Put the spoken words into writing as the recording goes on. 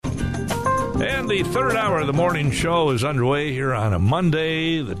And the third hour of the morning show is underway here on a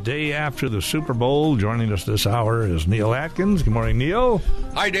Monday, the day after the Super Bowl. Joining us this hour is Neil Atkins. Good morning, Neil.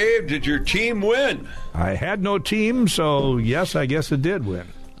 Hi, Dave. Did your team win? I had no team, so yes, I guess it did win.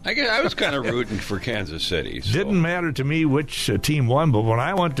 I was kind of rooting for Kansas City. So. Didn't matter to me which team won, but when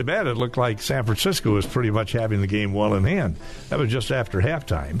I went to bed, it looked like San Francisco was pretty much having the game well in hand. That was just after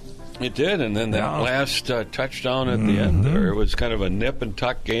halftime. It did, and then that last touchdown at the end there, it was kind of a nip and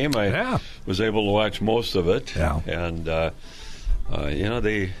tuck game. I was able to watch most of it, and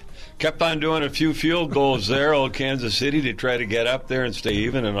they kept on doing a few field goals there, old Kansas City, to try to get up there and stay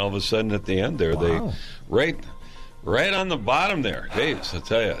even, and all of a sudden at the end there, they right on the bottom there, Daves, I'll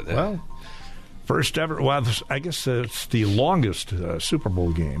tell you. First ever, I guess it's the longest Super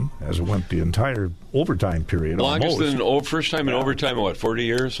Bowl game, as it went the entire overtime period. Longest first time in overtime in 40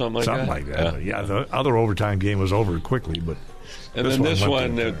 years, something like that? Something like that. Yeah, the other overtime game was over quickly, but... And then this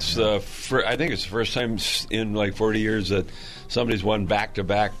one, it's I think it's the first time in 40 years that somebody's won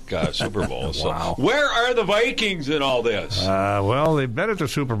back-to-back Super Bowls. Wow. So where are the Vikings in all this? They've been at the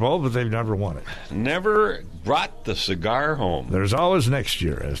Super Bowl, but they've never won it. Never brought the cigar home. There's always next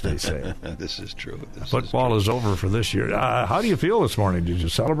year, as they say. This is true. Football is over for this year. How do you feel this morning? Did you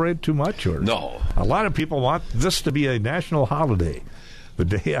celebrate too much? Or no. A lot of people want this to be a national holiday. The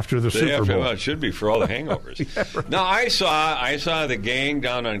day after the Super Bowl. Well, it should be for all the hangovers. Right. Now, I saw the gang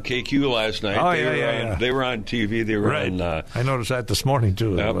down on KQ last night. They were on TV. They were on... I noticed that this morning,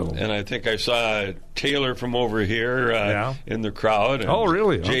 too. And I think I saw Taylor from over here in the crowd. And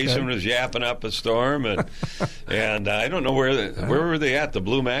really? Jason was yapping up a storm. And I don't know where were they at, the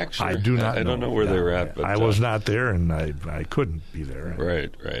Blue Max? I do not know. I don't know where they were at. But I was not there, and I couldn't be there.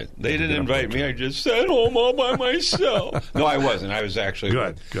 Right. They didn't invite me. I just sat home all by myself. No, I wasn't. I was actually...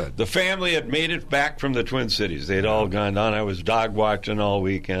 Good. The family had made it back from the Twin Cities. They'd all gone down. I was dog watching all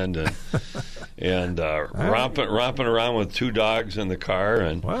weekend and romping around with two dogs in the car.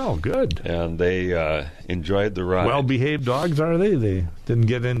 And good. And they enjoyed the ride. Well-behaved dogs, are they? They didn't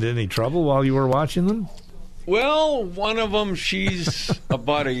get into any trouble while you were watching them? Well, one of them, she's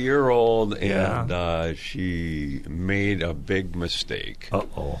about a year old, and she made a big mistake.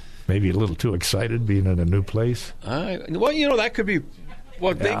 Uh-oh. Maybe a little too excited being in a new place? That could be...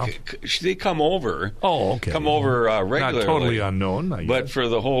 Well, they come over. Oh, okay. Come over regularly. Not totally unknown, I guess. But for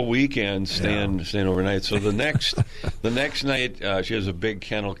the whole weekend, staying overnight. So the next night, she has a big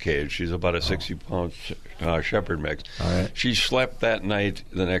kennel cage. She's about a 60-pound shepherd mix. All right. She slept the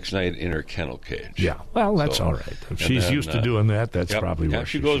next night in her kennel cage. Yeah. Well, that's all right. If she's used to doing that, that's probably what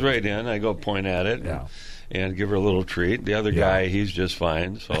she goes right in. I go point at it. Yeah. And give her a little treat. The other guy, he's just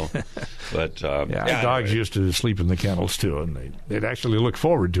fine. So, but dogs used to sleep in the kennels too, and they'd actually look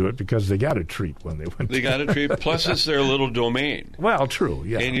forward to it because they got a treat when they went. They got a treat. Plus, it's their little domain. Well, true.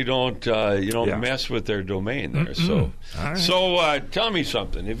 Yeah. And you don't mess with their domain there. So, tell me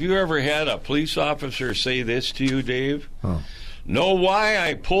something. Have you ever had a police officer say this to you, Dave? Oh. Know why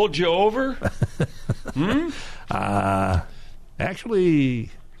I pulled you over?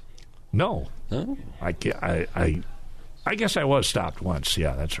 Actually, no. Huh? I guess I was stopped once.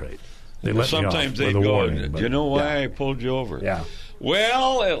 Yeah, that's right. Sometimes they go, warning, do you know why I pulled you over? Yeah.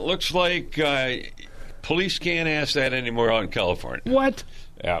 Well, it looks like police can't ask that anymore out in California. What?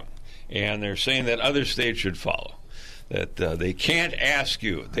 Yeah. And they're saying that other states should follow. That they can't ask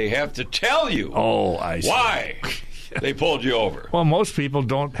you. They have to tell you why they pulled you over. Well, most people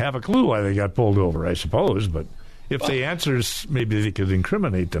don't have a clue why they got pulled over, I suppose, but... If they answer, maybe they could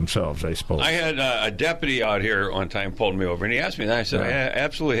incriminate themselves, I suppose. I had a deputy out here one time pulled me over, and he asked me, and I said, I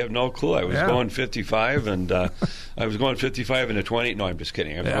absolutely have no clue. I was going 55, and I was going 55 into 20. No, I'm just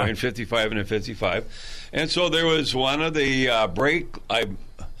kidding. I was going 55 into 55. And so there was one of the brake, I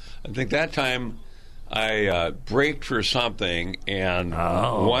think that time I braked for something, and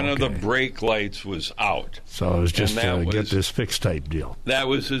one of the brake lights was out. So it was just get this fixed type deal. That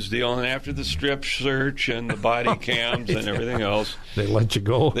was his deal. And after the strip search and the body cams and everything else, they let you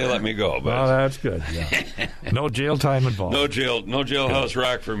go. They let me go. But that's good. Yeah. No jail time involved. No jailhouse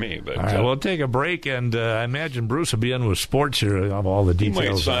rock for me. But all right, we'll take a break, and I imagine Bruce will be in with sports here. Of all the details. He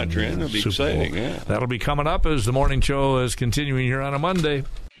might saunter in. It'll be exciting. Yeah. That'll be coming up as the morning show is continuing here on a Monday.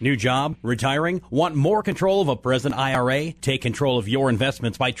 New job? Retiring? Want more control of a present IRA? Take control of your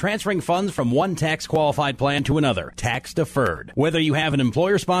investments by transferring funds from one tax-qualified plan to another, tax-deferred. Whether you have an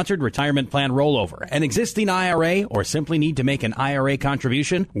employer-sponsored retirement plan rollover, an existing IRA, or simply need to make an IRA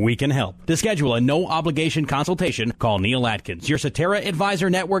contribution, we can help. To schedule a no-obligation consultation, call Neil Atkins, your Cetera Advisor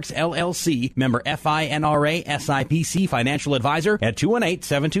Networks, LLC, member FINRA SIPC financial advisor at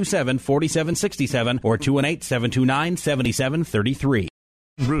 218-727-4767 or 218-729-7733.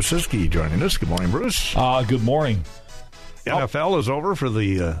 Bruce Siskey joining us. Good morning, Bruce. Good morning. NFL is over for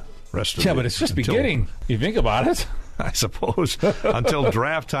the rest of the... Yeah, but it's just beginning. You think about it. I suppose. Until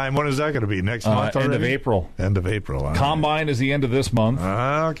draft time. When is that going to be? Next month already? End of April. End of April. Huh? Combine is the end of this month.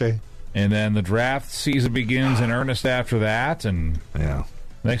 Okay. And then the draft season begins in earnest after that. And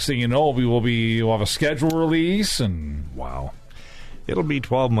next thing you know, we'll have a schedule release. And wow. It'll be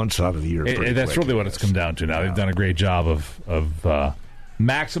 12 months out of the year. That's really what it's come down to now. Yeah. They've done a great job of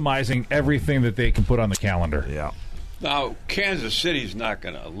maximizing everything that they can put on the calendar. Yeah. Now, Kansas City's not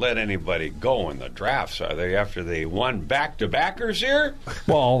going to let anybody go in the drafts, are they, after they won back-to-backers here?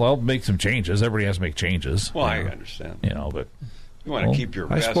 Well, they'll make some changes. Everybody has to make changes. Well, I understand. But you want to keep your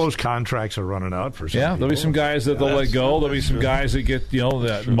best. I suppose contracts are running out for some people. There'll be some guys that they'll let go. There'll be some guys that get,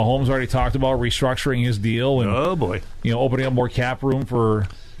 that Mahomes already talked about restructuring his deal and, oh, boy. Opening up more cap room for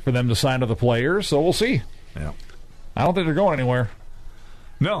them to sign other players. So we'll see. Yeah. I don't think they're going anywhere.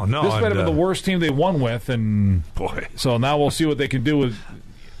 No. This might have been the worst team they won with, and boy. So now we'll see what they can do with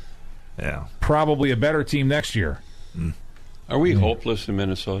probably a better team next year. Are we hopeless in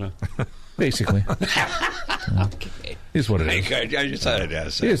Minnesota? Basically. Okay. It is what it is. I just thought I'd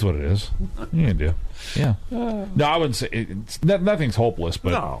ask that. It is what it is. You can do. Yeah. No, I wouldn't say nothing's hopeless,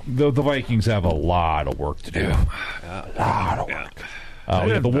 but the Vikings have a lot of work to do. A lot of work.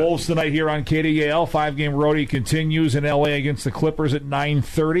 We have the Wolves tonight here on KDAL. 5-game roadie continues in L.A. against the Clippers at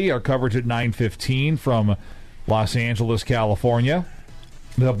 9:30. Our coverage at 9:15 from Los Angeles, California.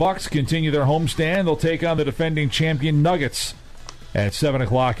 The Bucks continue their homestand. They'll take on the defending champion Nuggets at 7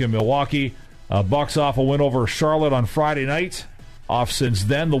 o'clock in Milwaukee. Bucks off a win over Charlotte on Friday night. Off since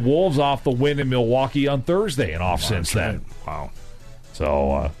then. The Wolves off the win in Milwaukee on Thursday and off since then. Wow.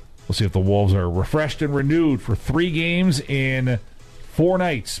 So we'll see if the Wolves are refreshed and renewed for 3 games in 4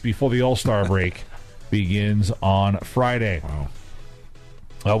 nights before the All-Star break begins on Friday.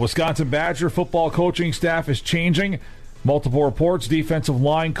 Wow. Wisconsin Badger football coaching staff is changing. Multiple reports. Defensive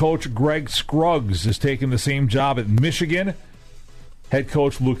line coach Greg Scruggs is taking the same job at Michigan. Head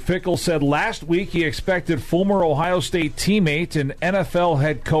coach Luke Fickell said last week he expected former Ohio State teammate and NFL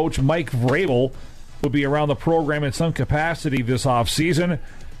head coach Mike Vrabel would be around the program in some capacity this offseason.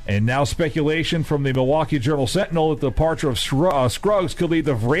 And now speculation from the Milwaukee Journal-Sentinel that the departure of Scruggs could lead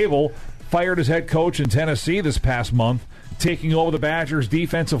to Vrabel, fired as head coach in Tennessee this past month, taking over the Badgers'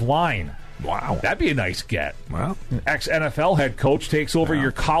 defensive line. Wow. That'd be a nice get. Well, an ex-NFL head coach takes over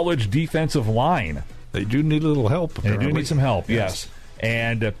your college defensive line. They do need a little help, apparently. They do need some help, yes.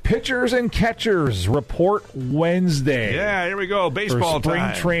 And pitchers and catchers report Wednesday. Yeah, here we go. Baseball for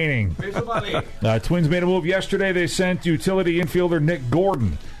spring training. Twins made a move yesterday. They sent utility infielder Nick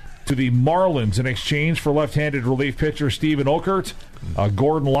Gordon to the Marlins in exchange for left-handed relief pitcher Steven Okert.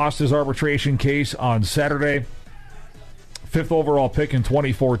 Gordon lost his arbitration case on Saturday. 5th overall pick in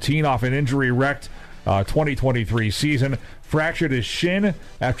 2014 off an injury-wrecked 2023 season. Fractured his shin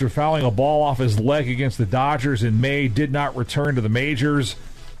after fouling a ball off his leg against the Dodgers in May. Did not return to the majors.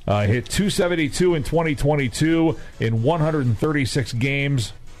 Hit .272 in 2022 in 136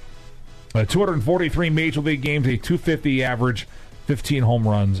 games. 243 Major League games, a .250 average, 15 home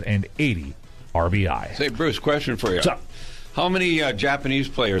runs, and 80 RBI. Say, Bruce, question for you. How many Japanese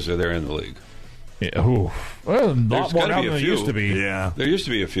players are there in the league? Well, not more now than there used to be. Yeah. There used to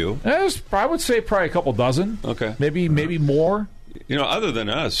be a few. I would say probably a couple dozen. Okay. Maybe more. Other than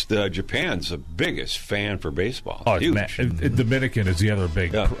us, Japan's the biggest fan for baseball. Oh, huge. Dominican is the other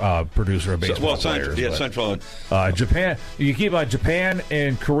big producer of baseball players. Central. Japan. You keep Japan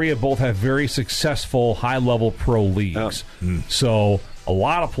and Korea both have very successful high-level pro leagues. So a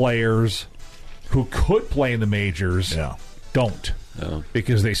lot of players who could play in the majors don't.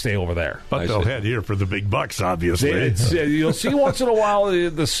 Because they stay over there. But they'll head here for the big bucks, obviously. You'll see once in a while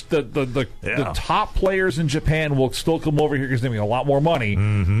the top players in Japan will still come over here because they make a lot more money.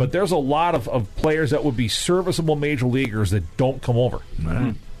 Mm-hmm. But there's a lot of players that would be serviceable major leaguers that don't come over.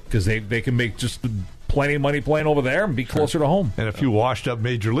 Because they can make just plenty of money playing over there and be closer to home. And a few washed-up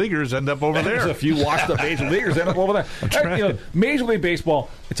major leaguers end up over there. There's a few washed-up major leaguers end up over there. That's right. Major League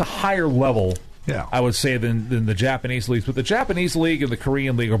Baseball, it's a higher level, I would say, than the Japanese leagues. But the Japanese league and the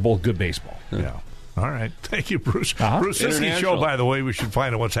Korean league are both good baseball. Yeah. All right. Thank you, Bruce. Bruce Siskey Show, by the way. We should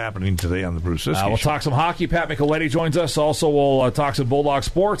find out what's happening today on the Bruce Siskey Show. We'll talk some hockey. Pat Micheletti joins us. Also, we'll talk some Bulldog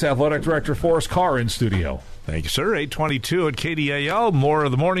Sports. Athletic Director Forrest Carr in studio. Thank you, sir. 8:22 at KDAL. More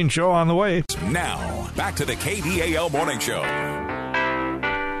of the morning show on the way. Now, back to the KDAL Morning Show.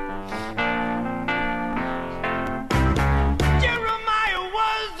 Jeremiah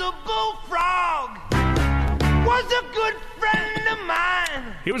was a bullfrog, was a good friend of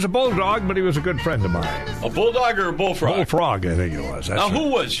mine. He was a bulldog, but he was a good friend of mine. A bulldog or a bullfrog? Bullfrog, I think it was. Now, who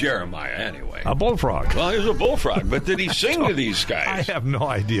was Jeremiah, anyway? A bullfrog. Well, he was a bullfrog, but did he sing to these guys? I have no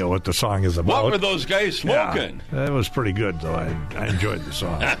idea what the song is about. What were those guys smoking? Yeah, it was pretty good, though. I enjoyed the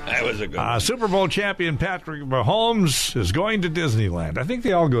song. That was a good one. Super Bowl champion Patrick Mahomes is going to Disneyland. I think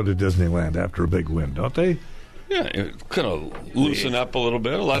they all go to Disneyland after a big win, don't they? Yeah, it kind of loosen up a little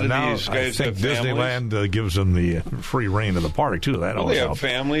bit. A lot of these guys I think have families. Disneyland gives them the free reign of the park, too. That always they have helps.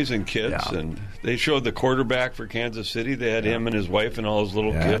 families and kids, and they showed the quarterback for Kansas City. They had him and his wife and all his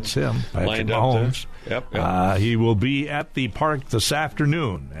little kids. That's him, Patrick lined Mahomes. up there. Yep. He will be at the park this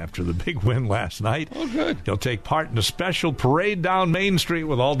afternoon after the big win last night. Oh, good. He'll take part in a special parade down Main Street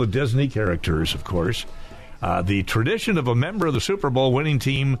with all the Disney characters, of course. The tradition of a member of the Super Bowl winning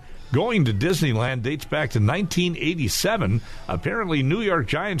team going to Disneyland dates back to 1987. Apparently, New York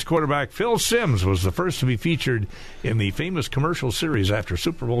Giants quarterback Phil Simms was the first to be featured in the famous commercial series after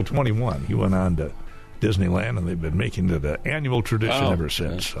Super Bowl 21. He went on to Disneyland, and they've been making it an annual tradition ever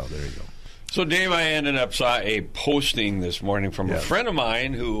since. So there you go. So, Dave, I ended up saw a posting this morning from a friend of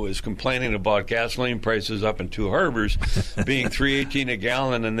mine who was complaining about gasoline prices up in Two Harbors being $3.18 a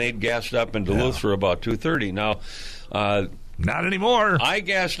gallon, and they'd gassed up in Duluth for about $2.30. Now, not anymore. I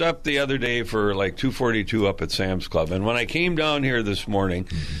gassed up the other day for like $2.42 up at Sam's Club, and when I came down here this morning,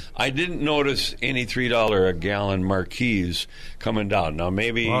 I didn't notice any $3 a gallon marquees coming down. Now,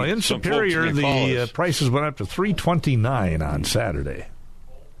 maybe in some Superior, folks may call the us. prices went up to $3.29 on Saturday.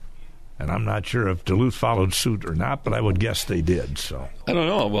 And I'm not sure if Duluth followed suit or not, but I would guess they did. So I don't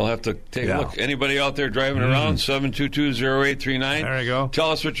know. We'll have to take a look. Anybody out there driving around? 722-0839. There you go.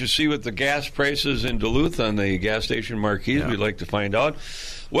 Tell us what you see with the gas prices in Duluth on the gas station marquees. We'd like to find out.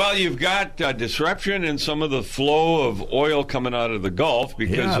 Well, you've got disruption in some of the flow of oil coming out of the Gulf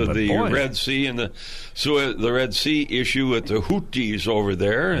because of the Red Sea and the Red Sea issue with the Houthis over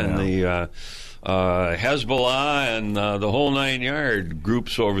there and the Hezbollah and the whole 9-yard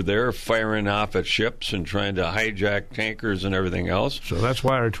groups over there firing off at ships and trying to hijack tankers and everything else. So that's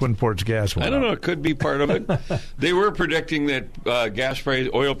why our Twin Ports gas went I don't know. It could be part of it. They were predicting that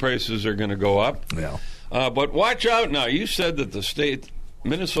oil prices are going to go up. Yeah. But watch out now. You said that the state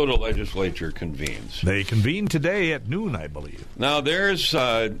Minnesota legislature convenes. They convene today at noon, I believe. Now, there's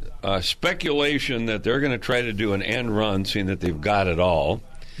speculation that they're going to try to do an end run, seeing that they've got it all.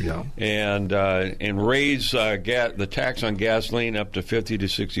 Yeah, and raise the tax on gasoline up to 50 to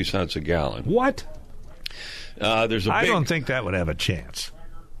 60 cents a gallon. What? I don't think that would have a chance.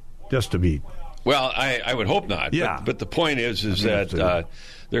 Just to be. Well, I would hope not. Yeah. But the point is that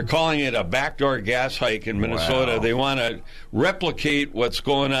they're calling it a backdoor gas hike in Minnesota. Wow. They want to replicate what's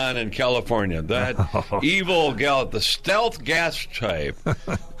going on in California. That evil the stealth gas type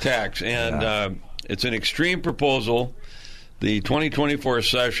tax, and it's an extreme proposal. The 2024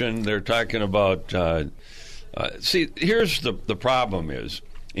 session, they're talking about. See, here's the problem is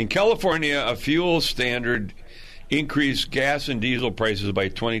in California, a fuel standard increased gas and diesel prices by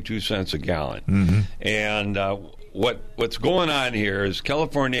 22 cents a gallon. Mm-hmm. And what's going on here is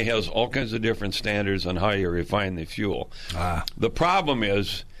California has all kinds of different standards on how you refine the fuel. The problem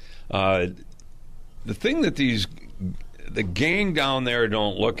is the thing that the gang down there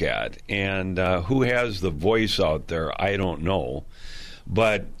don't look at, and who has the voice out there, I don't know.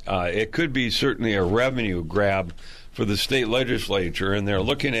 But it could be certainly a revenue grab for the state legislature, and they're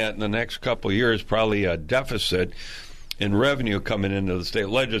looking at in the next couple of years probably a deficit in revenue coming into the state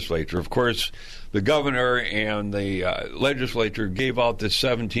legislature. Of course, the governor and the legislature gave out this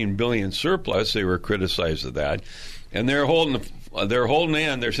 $17 billion surplus. They were criticized of that, and they're holding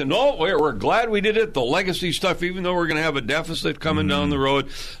in. They're saying, no, we're glad we did it. The legacy stuff, even though we're going to have a deficit coming down the road,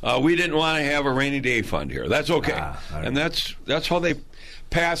 we didn't want to have a rainy day fund here. That's okay. And that's how they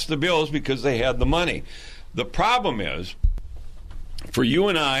passed the bills, because they had the money. The problem is, for you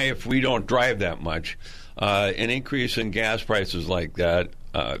and I, if we don't drive that much, an increase in gas prices like that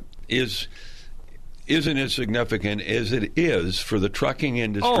isn't as significant as it is for the trucking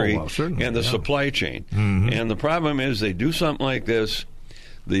industry and the supply chain. Mm-hmm. And the problem is, they do something like this,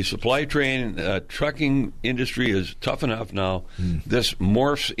 the supply chain, trucking industry is tough enough now. This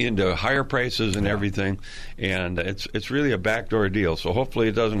morphs into higher prices and everything, and it's really a backdoor deal. So hopefully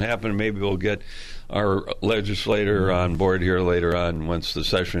it doesn't happen. Maybe we'll get our legislator on board here later on once the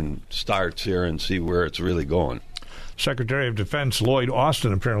session starts here and see where it's really going. Secretary of Defense Lloyd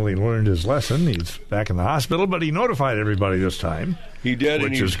Austin apparently learned his lesson. He's back in the hospital, but he notified everybody this time. He did,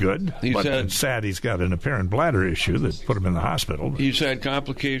 which is good. But it's sad he's got an apparent bladder issue that put him in the hospital. He's had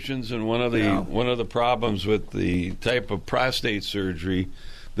complications, and one of the problems with the type of prostate surgery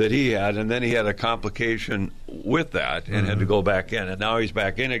that he had, and then he had a complication with that and had to go back in, and now he's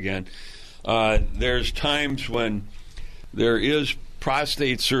back in again. There's times when there is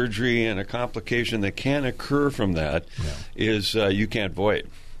prostate surgery, and a complication that can occur from that is you can't void.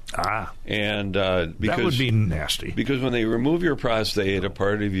 And because that would be nasty. Because when they remove your prostate, a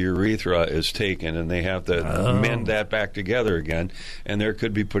part of your urethra is taken, and they have to mend that back together again. And there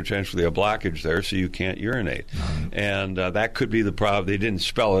could be potentially a blockage there, so you can't urinate. And that could be the problem. They didn't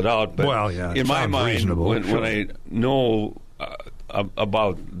spell it out, but in my mind, when I know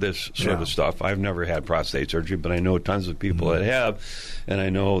about this sort of stuff, I've never had prostate surgery, but I know tons of people that have, and I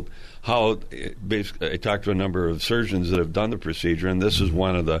know how basically I talked to a number of surgeons that have done the procedure, and this is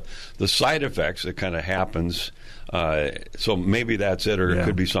one of the side effects that kind of happens. So maybe that's it, or it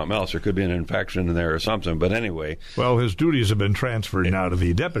could be something else. There could be an infection in there or something. But anyway. Well, his duties have been transferred now to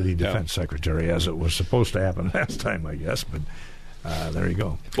the Deputy Defense Secretary, as it was supposed to happen last time, I guess. But there you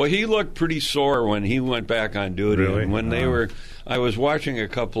go. Well, he looked pretty sore when he went back on duty. Really? And when they were, I was watching a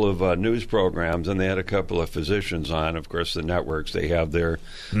couple of news programs, and they had a couple of physicians on. Of course, the networks, they have their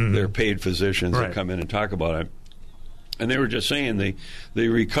paid physicians that come in and talk about it. And they were just saying the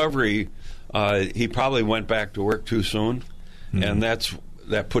recovery, he probably went back to work too soon, and that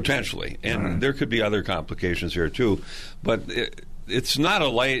potentially. And there could be other complications here, too. But it's not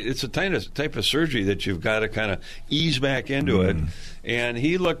it's a type of surgery that you've got to kind of ease back into it. And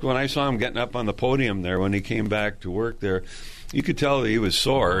he looked, when I saw him getting up on the podium there, when he came back to work there, you could tell that he was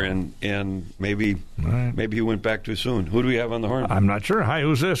sore, and maybe he went back too soon. Who do we have on the horn? I'm not sure. Hi,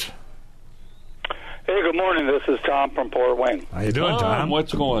 who's this? Hey, good morning. This is Tom from Port Wing. How you doing, Tom?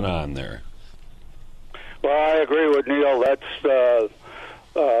 What's going on there? Well, I agree with Neil. That's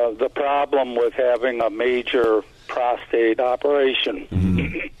the problem with having a major prostate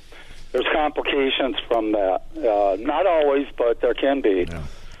operation. There's complications from that. Not always, but there can be.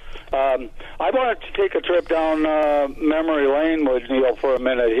 I wanted to take a trip down memory lane with Neil for a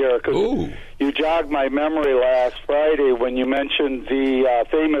minute here, because you jogged my memory last Friday when you mentioned the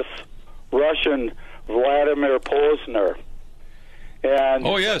famous Russian Vladimir Posner. And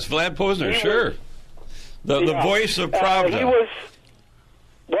yes, Vlad Posner, sure. The voice of Pravda. He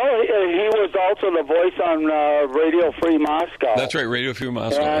was also the voice on Radio Free Moscow. That's right, Radio Free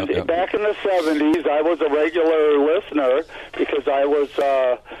Moscow. And back in the 70s, I was a regular listener because I was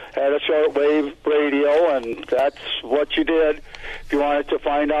had a shortwave radio, and that's what you did if you wanted to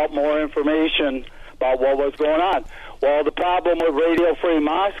find out more information about what was going on. Well, the problem with Radio Free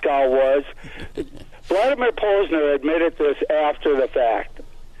Moscow was Vladimir Posner admitted this after the fact,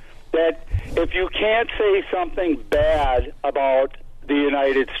 that if you can't say something bad about the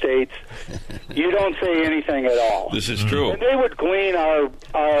United States, you don't say anything at all. This is true. And they would glean our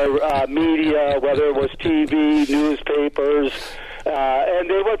media, whether it was TV, newspapers, and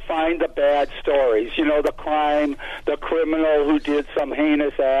they would find the bad stories. You know, the crime, the criminal who did some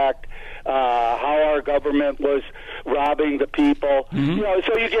heinous act, how our government was robbing the people. You know,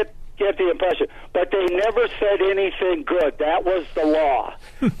 so you get the impression. But they never said anything good. That was the law.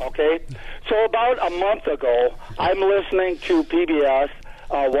 Okay? So about a month ago, I'm listening to PBS,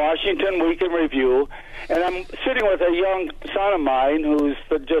 Washington Week in Review, and I'm sitting with a young son of mine who's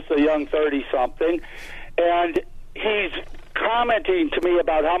just a young 30-something, and he's commenting to me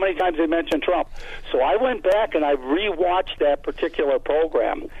about how many times they mentioned Trump. So I went back and I rewatched that particular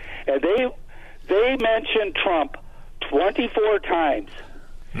program, and they mentioned Trump 24 times.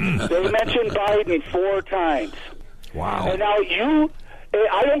 They mentioned Biden 4 times. Wow. And now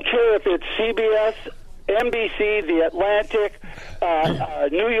I don't care if it's CBS, NBC, The Atlantic,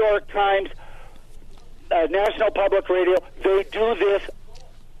 New York Times, National Public Radio, they do this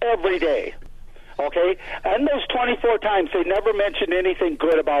every day. Okay? And those 24 times, they never mentioned anything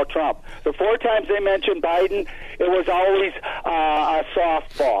good about Trump. The 4 times they mentioned Biden, it was always a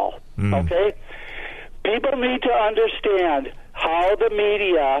softball. Okay? People need to understand how the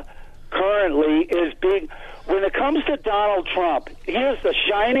media currently is being... When it comes to Donald Trump, he is the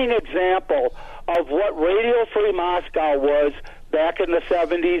shining example of what Radio Free Moscow was back in the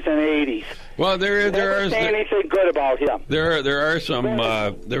 70s and 80s. Well, there are anything good about him. There are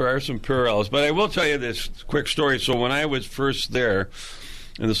some parallels, but I will tell you this quick story. So when I was first there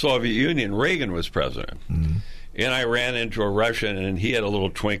in the Soviet Union, Reagan was president. And I ran into a Russian, and he had a little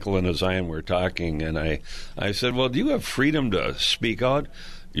twinkle in his eye, and we're talking. And I said, well, do you have freedom to speak out?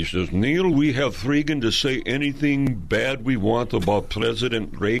 He says, Neil, we have freedom to say anything bad we want about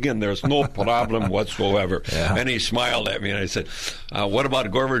President Reagan. There's no problem whatsoever. Yeah. And he smiled at me, and I said, what about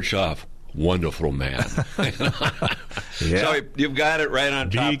Gorbachev? Wonderful man. So you've got it right on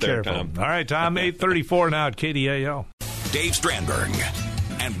top there, Tom. All right, Tom, 8:34 now at KDAL. Dave Strandberg.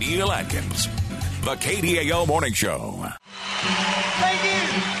 and Neil Atkins. The KDAL Morning Show. Thank you.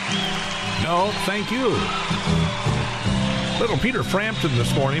 No, thank you. Little Peter Frampton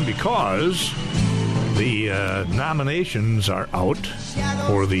this morning because the nominations are out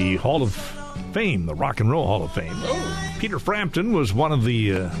for the Hall of Fame, the Rock and Roll Hall of Fame. Oh. Peter Frampton was one of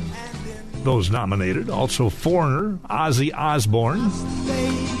the those nominated. Also Foreigner, Ozzy Osbourne.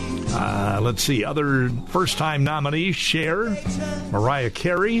 Let's see, other first-time nominees, Cher, Mariah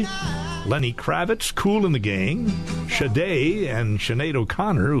Carey, Lenny Kravitz, Kool and the Gang, Sade, and Sinead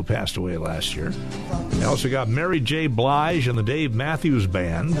O'Connor, who passed away last year. They also got Mary J. Blige and the Dave Matthews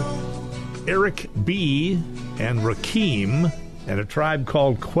Band, Eric B. and Rakim, and A Tribe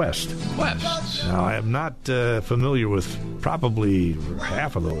Called Quest. Now, I am not familiar with probably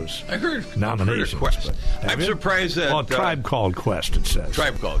half of those nominations. Quest. I'm surprised that... Well, Tribe Called Quest, it says.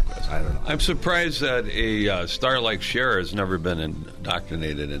 Tribe Called Quest. I don't know. I'm surprised that a star like Cher has never been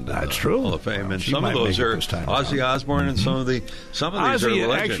indoctrinated into the Hall of Fame. Well, and some of those are Ozzy Osbourne, and some of these Ozzy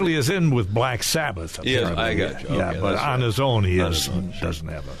are actually is in with Black Sabbath. Yes, I got you. Yeah, okay, but on his own, he doesn't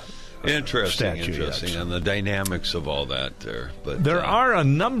have a... Interesting, yet. And the dynamics of all that there. But there are a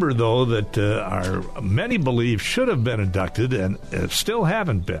number, though, that many believe should have been inducted and still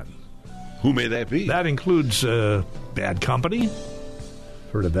haven't been. Who may that be? That includes Bad Company.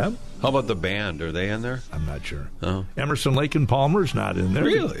 Heard of them? How about the band? Are they in there? I'm not sure. Oh. Emerson, Lake and Palmer's not in there.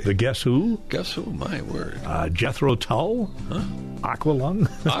 Really? The Guess Who? Guess Who? My word. Jethro Tull. Huh? Aqualung.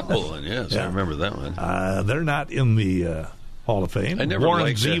 Aqualung, yes, yeah. I remember that one. They're not in the Hall of Fame. I never Warren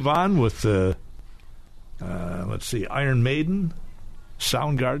liked Zevon with, let's see, Iron Maiden,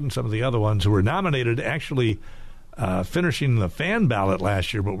 Soundgarden, some of the other ones who were nominated, actually finishing the fan ballot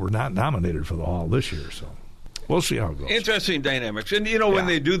last year, but were not nominated for the Hall this year. So we'll see how it goes. Interesting dynamics. And, when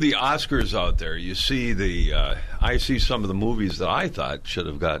they do the Oscars out there, you see I see some of the movies that I thought should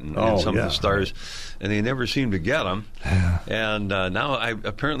have gotten some of the stars, and they never seem to get them. And now,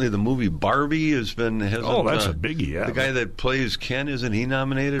 apparently, the movie Barbie that's a biggie. Yeah, the guy that plays Ken, isn't he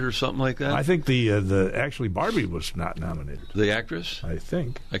nominated or something like that? I think actually Barbie was not nominated. The actress, I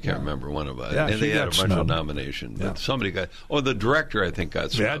think. I can't remember one of it. Yeah, and they had a bunch of nominations, but somebody got. Oh, the director, I think, got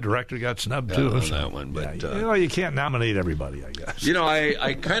snubbed. Yeah, director got snubbed too. On that one, but you can't nominate everybody, I guess.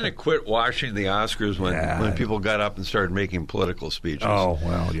 I kind of quit watching the Oscars when people got up and started making political speeches. Oh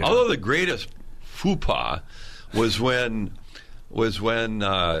well, yeah. Although the greatest faux pas was when what's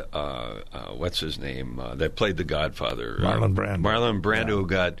his name that played the Godfather, Marlon Brando. Marlon Brando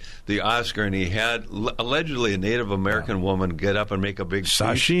got the Oscar, and he had allegedly a Native American woman get up and make a big speech.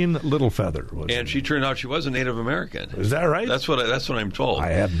 Sasheen Littlefeather, and she turned out she was a Native American. Is that right? That's what I'm told.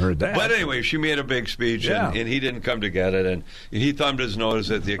 I hadn't heard that. But anyway, she made a big speech, and he didn't come to get it, and he thumbed his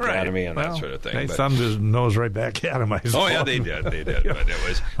nose at the Academy and that sort of thing. They thumbed his nose right back at him. Oh yeah, they did. But it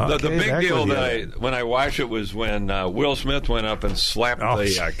was the big deal when I watched it was when Will Smith went up and slapped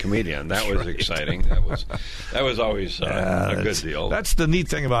the comedian. That was exciting. That was always a good deal. That's the neat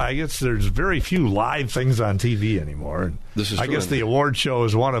thing about it. I guess there's very few live things on TV anymore. This is I guess the award show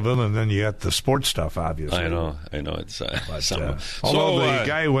is one of them, and then you got the sports stuff, obviously. I know. It's although the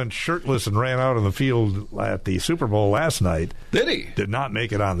guy went shirtless and ran out on the field at the Super Bowl last night. Did he? Did not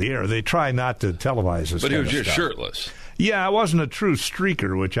make it on the air. They try not to televise this. But he was just stuff. Shirtless. Yeah, it wasn't a true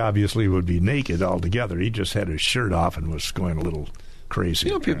streaker, which obviously would be naked altogether. He just had his shirt off and was going a little crazy.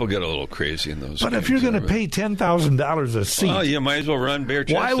 People get a little crazy in those. But if you're going to pay $10,000 a seat, well, you might as well run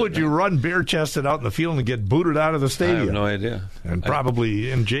bare-chested. Why would you run bare-chested out in the field and get booted out of the stadium? I have no idea. And probably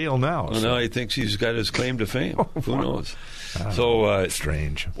in jail now. Well, now he thinks he's got his claim to fame. Who knows?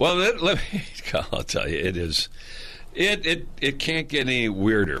 Strange. Well, let me. I'll tell you, it is. It can't get any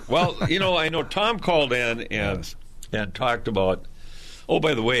weirder. Well, I know Tom called in and talked about. Oh,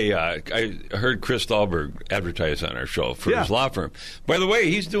 by the way, I heard Chris Dahlberg advertise on our show for his law firm. By the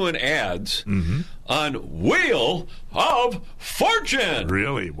way, he's doing ads on Wheel of Fortune.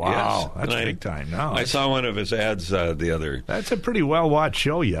 Really? Wow. Yes. That's big time now. I saw one of his ads the other... That's a pretty well-watched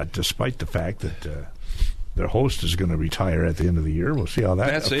show yet, despite the fact that... their host is going to retire at the end of the year. We'll see how that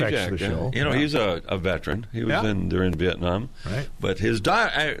affects the show. He's a veteran. He was in Vietnam. Right. But his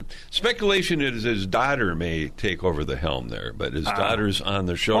speculation is his daughter may take over the helm there. But his daughter's on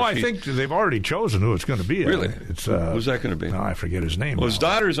the show. Oh, I think they've already chosen who it's going to be. Really? It's who's that going to be? No, I forget his name. Well, his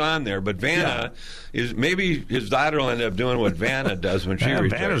daughter's on there, but Vanna is maybe his daughter will end up doing what Vanna does when she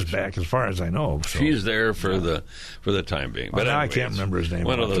retires. Vanna's back, as far as I know. So. She's there for the time being. But I can't remember his name.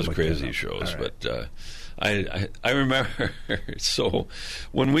 One of those crazy shows, right. But. I remember, so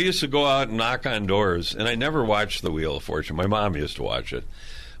when we used to go out and knock on doors, and I never watched The Wheel of Fortune. My mom used to watch it.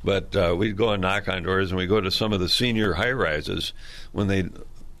 But we'd go and knock on doors, and we'd go to some of the senior high-rises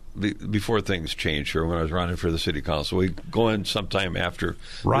before things changed here when I was running for the city council. We'd go in sometime after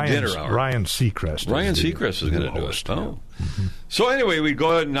the dinner hour. Ryan Seacrest. Ryan Seacrest is going to do it. Oh. Mm-hmm. So anyway, we'd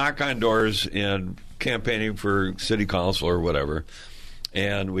go and knock on doors and campaigning for city council or whatever.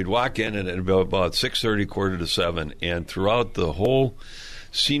 And we'd walk in at about 6:30, 6:45, and throughout the whole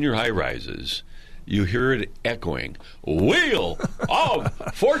senior high-rises, you hear it echoing, Wheel of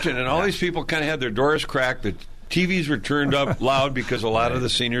Fortune! And all these people kind of had their doors cracked. The TVs were turned up loud because a lot of the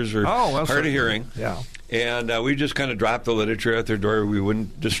seniors are hard of hearing. Yeah. And we just kind of dropped the literature at their door. We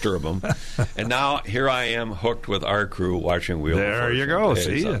wouldn't disturb them. And now here I am hooked with our crew watching Wheel of Fortune. There you go.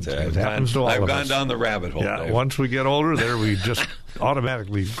 See, it happens to all of us. I've gone down the rabbit hole. Yeah, once we get older, we just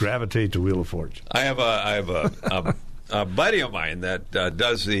automatically gravitate to Wheel of Fortune. I have a buddy of mine that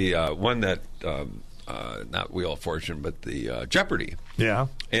does the one that, not Wheel of Fortune, but the Jeopardy. Yeah.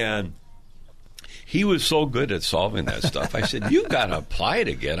 And he was so good at solving that stuff. I said, "You got to apply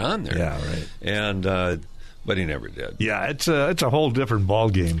to get on there." Yeah, right. And but he never did. Yeah, it's a whole different ball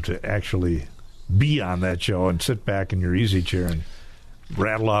game to actually be on that show and sit back in your easy chair and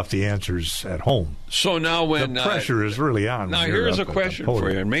rattle off the answers at home. So now when the pressure is really on. Now here's a question for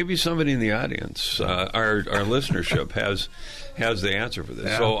you, and maybe somebody in the audience, our listenership has the answer for this.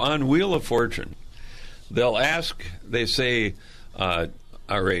 Yeah. So on Wheel of Fortune, they'll ask. They say, "All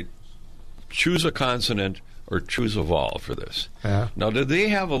right, choose a consonant or choose a vowel for this." Yeah. Now, do they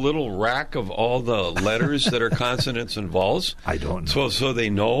have a little rack of all the letters that are consonants and vowels? I don't know. So they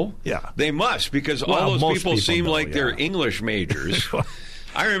know? Yeah. They must, because all those people seem know, like they're English majors.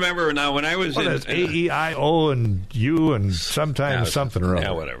 I remember now when I was in... It's A, E, I, O, and U, and sometimes something or other.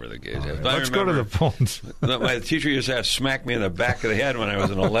 Yeah, whatever the case is. Let's go to the phones. My teacher used to have smack me in the back of the head when I was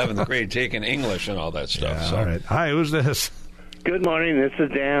in 11th grade taking English and all that stuff. Yeah, all right. Hi, who's this? Good morning. This is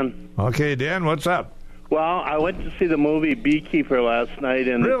Dan. Okay, Dan, what's up? Well, I went to see the movie Beekeeper last night,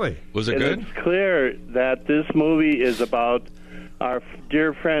 and really, was it good? It's clear that this movie is about our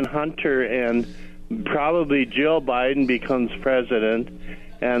dear friend Hunter, and probably Jill Biden becomes president,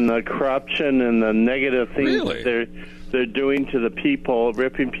 and the corruption and the negative things they're doing to the people,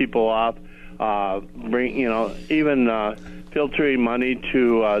 ripping people off, even filtering money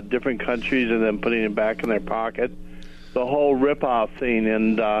to different countries and then putting it back in their pocket. The whole rip-off thing,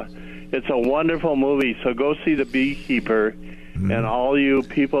 and it's a wonderful movie. So go see The Beekeeper, and all you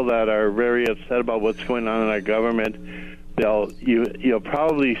people that are very upset about what's going on in our government, you'll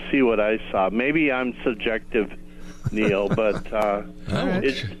probably see what I saw. Maybe I'm subjective, Neil, but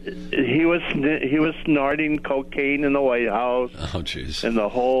he was snorting cocaine in the White House. Oh, jeez! And the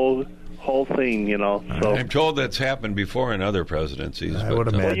whole thing, So I'm told that's happened before in other presidencies. I would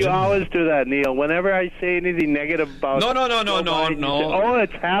imagine. Well, you always do that, Neil. Whenever I say anything negative about No. Oh,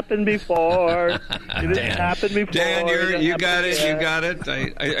 it's happened before. It's happened before. Dan, you got it. You got it.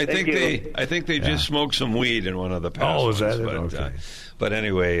 I think they just smoked some weed in one of the past. Oh, is that ones, it? Okay. But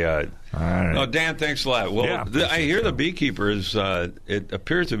anyway, all right. No, Dan, thanks a lot. Well, I hear The Beekeeper is. It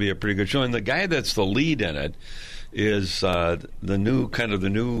appears to be a pretty good show, and the guy that's the lead in it is the new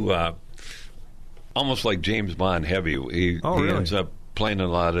almost like James Bond heavy. He ends up playing in a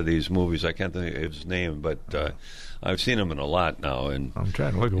lot of these movies. I can't think of his name, but I've seen him in a lot now. And I'm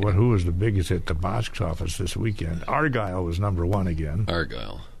trying to look at who was the biggest at the box office this weekend. Argyle was number one again.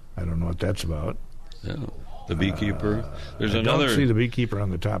 Argyle. I don't know what that's about. Yeah. The Beekeeper. There's I don't see The Beekeeper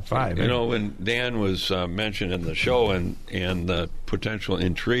on the top five. When Dan was mentioned in the show and the potential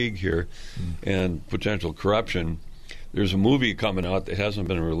intrigue here and potential corruption, there's a movie coming out that hasn't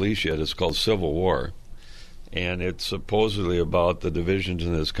been released yet. It's called Civil War. And it's supposedly about the divisions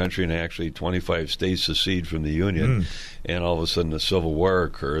in this country, and actually 25 states secede from the Union. And all of a sudden a civil war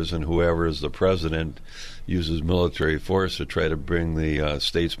occurs, and whoever is the president uses military force to try to bring the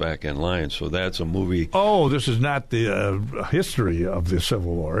states back in line. So that's a movie. Oh, this is not the history of the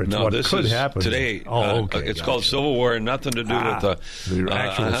Civil War. It's what could happen today. Oh, okay. It's called Civil War, and nothing to do with the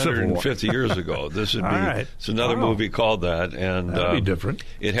actual 150 years ago. This would be. Right. It's another movie called that, and that'd be different.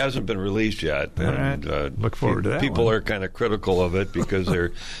 It hasn't been released yet. All and right. Look forward to that. People are kind of critical of it because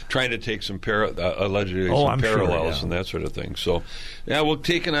they're trying to take some allegedly some parallels and that sort of thing. So, we'll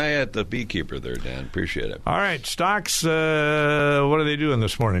take an eye at The Beekeeper there, Dan. Appreciate it. All right, stocks. What are they doing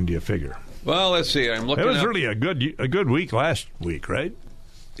this morning? Do you figure? Well, let's see. I'm looking. It was really a good week last week, right?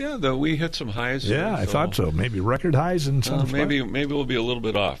 Yeah, we hit some highs. Yeah, I thought so. Maybe record highs and some. Maybe we'll be a little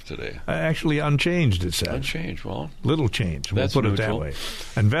bit off today. Actually, unchanged. It said unchanged. Well, little change. We'll that's put neutral. it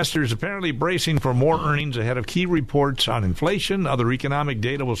that way. Investors apparently bracing for more earnings ahead of key reports on inflation. Other economic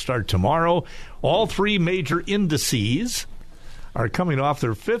data will start tomorrow. All three major indices are coming off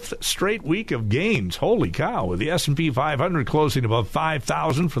their 5th straight week of gains. Holy cow, with the S&P 500 closing above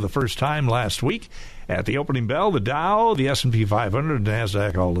 5,000 for the first time last week. At the opening bell, the Dow, the S&P 500, and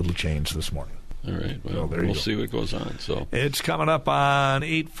NASDAQ all little change this morning. All right, well, we'll see what goes on. So it's coming up on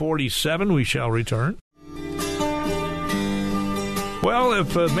 8:47. We shall return. Well,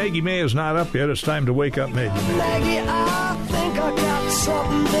 if Maggie May is not up yet, it's time to wake up Maggie May. Maggie, I think I got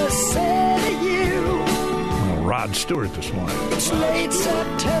something to say to you. Well, Rod Stewart this morning. It's late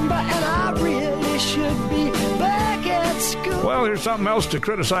September and I really should be back at school. Well, here's something else to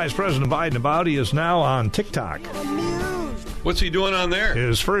criticize President Biden about. He is now on TikTok. What's he doing on there?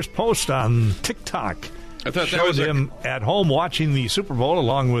 His first post on TikTok I thought showed that was him at home watching the Super Bowl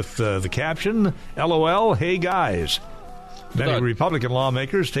along with the caption, LOL, hey guys. Many Republican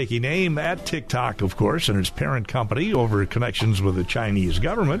lawmakers taking aim at TikTok, of course, and its parent company over connections with the Chinese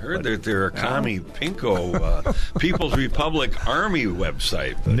government. I heard that they're a commie pinko People's Republic Army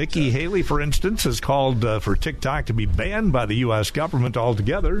website. Nikki Haley, for instance, has called for TikTok to be banned by the U.S. government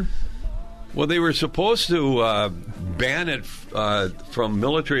altogether. Well, they were supposed to ban it from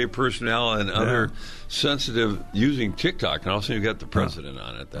military personnel and other sensitive using TikTok, and also you got the president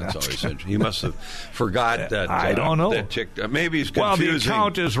on it. That's always interesting. He must have forgot that. I don't know. That TikTok, maybe he's confusing. Well, the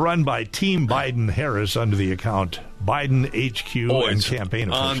account is run by Team Biden Harris under the account Biden HQ and campaign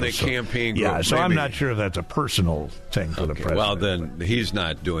officials. On the campaign group. Yeah, so maybe. I'm not sure if that's a personal thing for the president. Well, then he's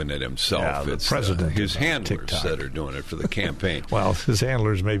not doing it himself. Yeah, the it's president his handlers TikTok. that are doing it for the campaign. Well, his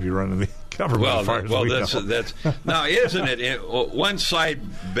handlers may be running the government. Well, as far as we know. that's now, isn't it? One side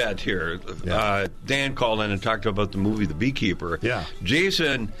bet here. Dan called in and talked about the movie The Beekeeper. Yeah,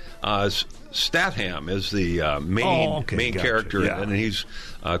 Jason Statham is the main character, and he's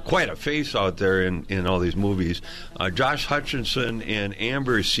quite a face out there in all these movies. Josh Hutcherson and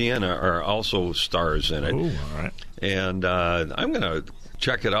Amber Sienna are also stars in it. Ooh, all right. And I'm going to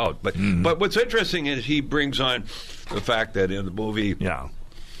check it out. But what's interesting is he brings on the fact that in the movie,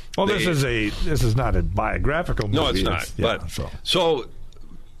 well, this is not a biographical movie. No, it's not. So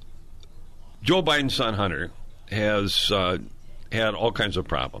Joe Biden's son Hunter has had all kinds of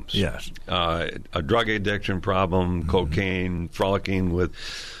problems. Yes, a drug addiction problem, cocaine, frolicking with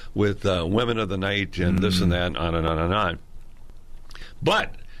women of the night, and this and that, and on and on and on.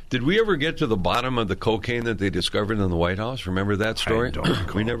 But did we ever get to the bottom of the cocaine that they discovered in the White House? Remember that story? I don't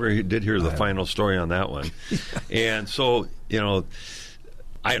recall. We never did hear the final story on that one. And so,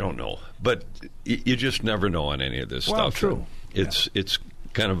 I don't know. But you just never know on any of this stuff. True. It's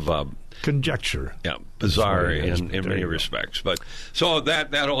kind of conjecture. Yeah, bizarre in many respects. But so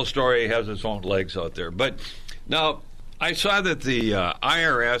that whole story has its own legs out there. But now I saw that the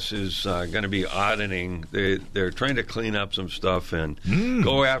IRS is going to be auditing. They're trying to clean up some stuff and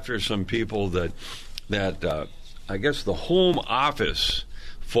go after some people that I guess the home office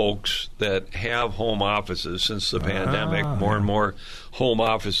folks that have home offices since the pandemic. More and more home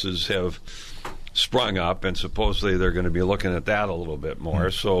offices have sprung up, and supposedly they're going to be looking at that a little bit more.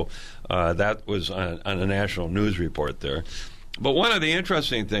 So that was on a national news report there. But one of the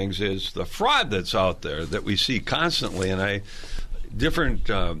interesting things is the fraud that's out there that we see constantly, and different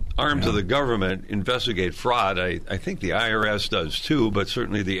arms of the government investigate fraud. I think the IRS does too, but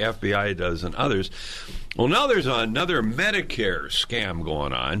certainly the FBI does and others. Well, now there's another Medicare scam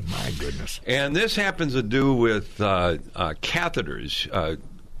going on. My goodness. And this happens to do with catheters,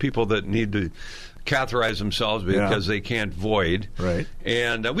 people that need to catheterize themselves because they can't void. Right.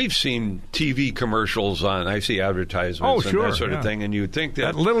 And we've seen TV commercials on, I see advertisements and that sort of thing, and you'd think that...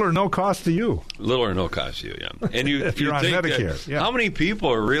 At little or no cost to you. Little or no cost to you, yeah. And you if you're on think Medicare. How many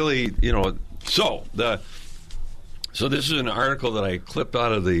people are really, So this is an article that I clipped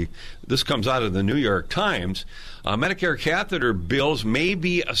out of this comes out of the New York Times. Medicare catheter bills may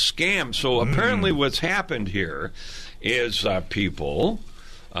be a scam. So apparently what's happened here is people...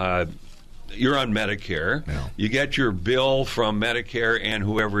 you're on Medicare. Yeah. You get your bill from Medicare and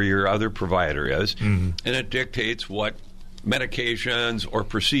whoever your other provider is, and it dictates what medications or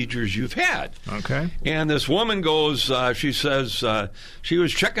procedures you've had. Okay. And this woman goes, she says she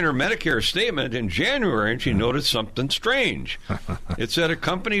was checking her Medicare statement in January, and she noticed something strange. It said a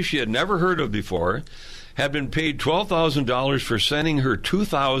company she had never heard of before had been paid $12,000 for sending her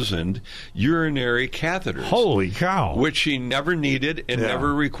 2,000 urinary catheters. Holy cow. Which she never needed and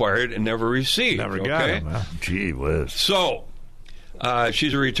never required and never received. Never got them. Gee whiz. So,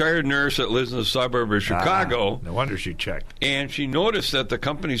 she's a retired nurse that lives in the suburb of Chicago. No wonder she checked. And she noticed that the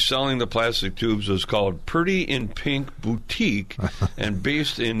company selling the plastic tubes was called Pretty in Pink Boutique and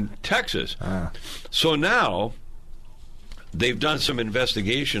based in Texas. So now, they've done some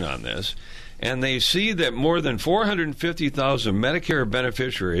investigation on this. and they see that more than 450,000 Medicare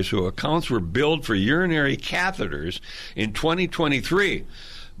beneficiaries whose accounts were billed for urinary catheters in 2023.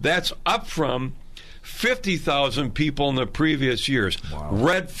 That's up from 50,000 people in the previous years. Wow.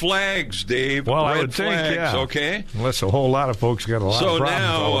 Red flags, Dave. Well, Red I would flags, think, yeah. Okay? Unless a whole lot of folks got a lot of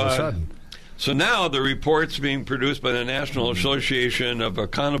problems all of a sudden. So now the report's being produced by the National Association of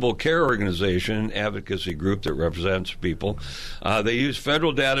Accountable Care Organization, advocacy group that represents people. They use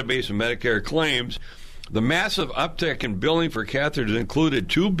federal database of Medicare claims. The massive uptick in billing for catheters included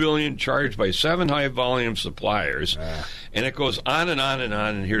 $2 billion charged by 7 high-volume suppliers, and it goes on and on and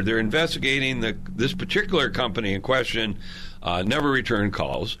on. And here they're investigating this particular company in question. Never returned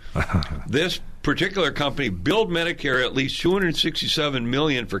calls. This particular company billed Medicare at least $267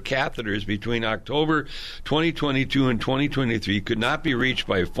 million for catheters between October 2022 and 2023. Could not be reached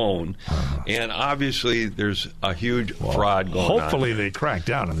by phone, and obviously there's a huge fraud going on. Hopefully they crack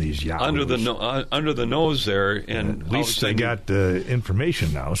down on these yahoos. Under the nose there, and at least they got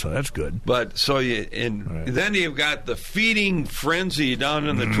information now, so that's good. But then you've got the feeding frenzy down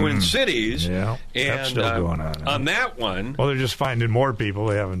in the Twin Cities. Yeah, and that's still going on. On that one, well, they're just finding more people.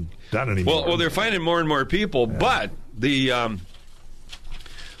 They haven't done any more. Well, they're finding more and more people, but the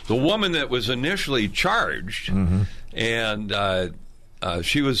woman that was initially charged, and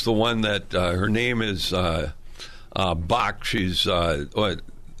she was the one that her name is Bach. She's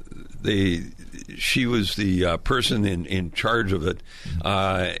she was the person in charge of it,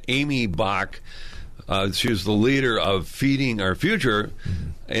 Amy Bach. She was the leader of Feeding Our Future,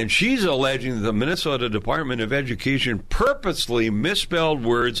 and she's alleging the Minnesota Department of Education purposely misspelled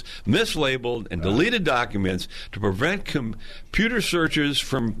words, mislabeled, and deleted documents to prevent computer searches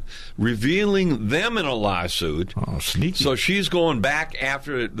from revealing them in a lawsuit. Oh, sneaky. So she's going back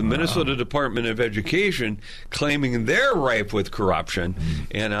after the Minnesota Department of Education, claiming they're rife with corruption,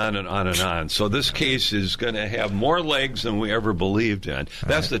 and on and on and on. So this case is going to have more legs than we ever believed in.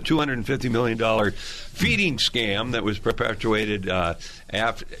 That's the $250 million feeding scam that was perpetuated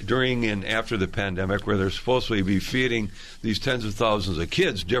during and after the pandemic, where they're supposed to be feeding these tens of thousands of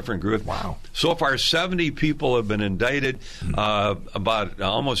kids, different groups. Wow. So far, 70 people have been indicted. About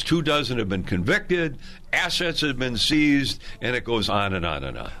almost 24 have been convicted. Assets have been seized, and it goes on and on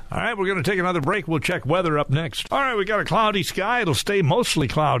and on. All right, we're going to take another break. We'll check weather up next. All right, we got a cloudy sky. It'll stay mostly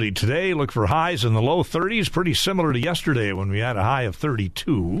cloudy today. Look for highs in the low 30s, pretty similar to yesterday when we had a high of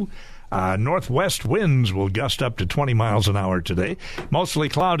 32. Northwest winds will gust up to 20 miles an hour today. Mostly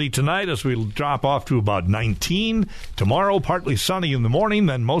cloudy tonight as we drop off to about 19. Tomorrow, partly sunny in the morning,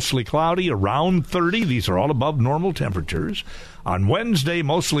 then mostly cloudy around 30. These are all above normal temperatures. On Wednesday,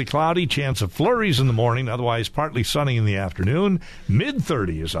 mostly cloudy, chance of flurries in the morning, otherwise partly sunny in the afternoon.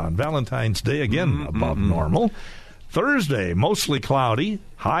 Mid-30s on Valentine's Day, again above normal. Thursday, mostly cloudy,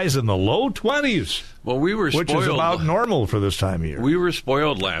 highs in the low 20s. Well, we were spoiled. Which is about normal for this time of year. We were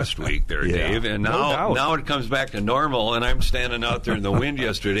spoiled last week there, Dave, and now it comes back to normal, and I'm standing out there in the wind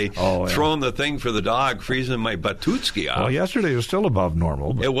yesterday, throwing the thing for the dog, freezing my Batutski off. Well, yesterday was still above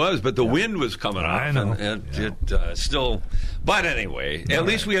normal. It was, but the wind was coming off. I know. And it still... But anyway, at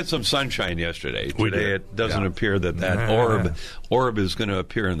least we had some sunshine yesterday. Today it doesn't appear that orb is going to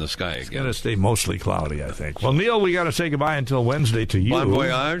appear in the sky again. It's going to stay mostly cloudy, I think. Well, Neil, we got to say goodbye until Wednesday to you. Bon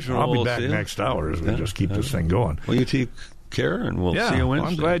voyage. I'll be back next hour as we just keep this thing going. Well, you take care, and we'll see you Wednesday. Well,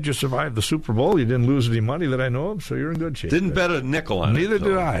 I'm glad you survived the Super Bowl. You didn't lose any money that I know of, so you're in good shape. Didn't bet a nickel on it. Neither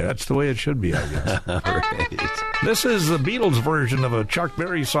did I. That's the way it should be, I guess. Right. This is the Beatles version of a Chuck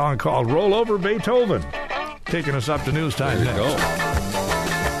Berry song called Roll Over Beethoven. Taking us up to news time next. Go.